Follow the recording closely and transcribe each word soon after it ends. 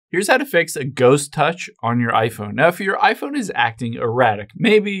Here's how to fix a ghost touch on your iPhone. Now, if your iPhone is acting erratic,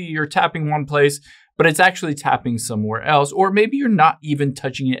 maybe you're tapping one place, but it's actually tapping somewhere else, or maybe you're not even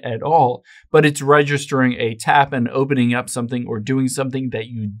touching it at all, but it's registering a tap and opening up something or doing something that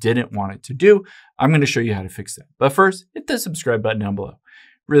you didn't want it to do, I'm going to show you how to fix that. But first, hit the subscribe button down below.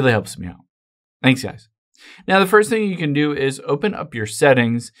 Really helps me out. Thanks, guys. Now, the first thing you can do is open up your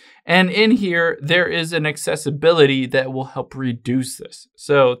settings, and in here, there is an accessibility that will help reduce this.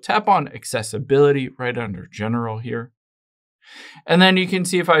 So tap on accessibility right under general here. And then you can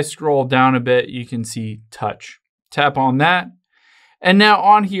see if I scroll down a bit, you can see touch. Tap on that. And now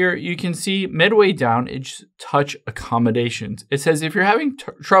on here, you can see midway down, it's touch accommodations. It says if you're having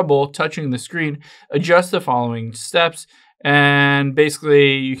trouble touching the screen, adjust the following steps. And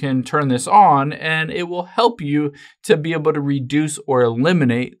basically you can turn this on and it will help you to be able to reduce or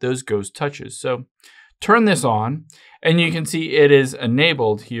eliminate those ghost touches. So turn this on and you can see it is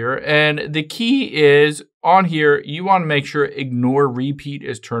enabled here. And the key is on here, you want to make sure ignore repeat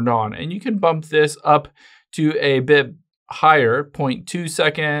is turned on, and you can bump this up to a bit higher, 0.2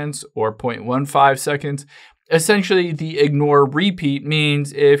 seconds or 0.15 seconds. Essentially, the ignore repeat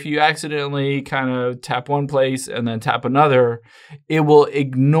means if you accidentally kind of tap one place and then tap another, it will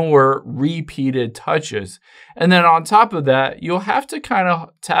ignore repeated touches. And then on top of that, you'll have to kind of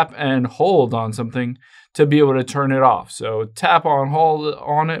tap and hold on something to be able to turn it off. So tap on hold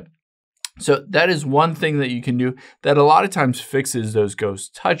on it. So that is one thing that you can do that a lot of times fixes those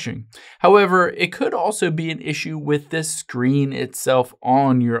ghost touching. However, it could also be an issue with the screen itself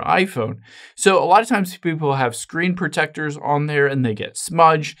on your iPhone. So a lot of times people have screen protectors on there and they get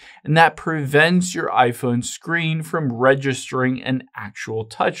smudged, and that prevents your iPhone screen from registering an actual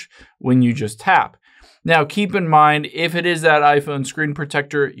touch when you just tap. Now, keep in mind, if it is that iPhone screen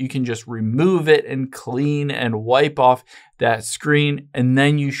protector, you can just remove it and clean and wipe off that screen, and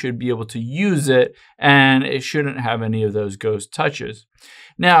then you should be able to use it, and it shouldn't have any of those ghost touches.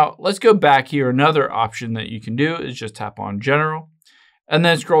 Now, let's go back here. Another option that you can do is just tap on General, and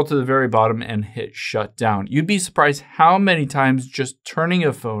then scroll to the very bottom and hit shut down. You'd be surprised how many times just turning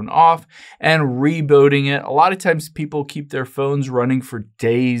a phone off and rebooting it. A lot of times people keep their phones running for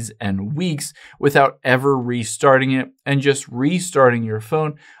days and weeks without ever restarting it, and just restarting your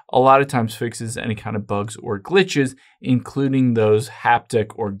phone a lot of times fixes any kind of bugs or glitches, including those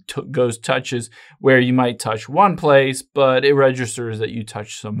haptic or ghost touches where you might touch one place, but it registers that you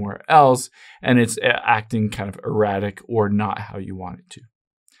touched somewhere else and it's acting kind of erratic or not how you want it to.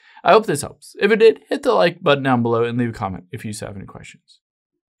 I hope this helps. If it did, hit the like button down below and leave a comment if you have any questions.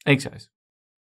 Thanks, guys.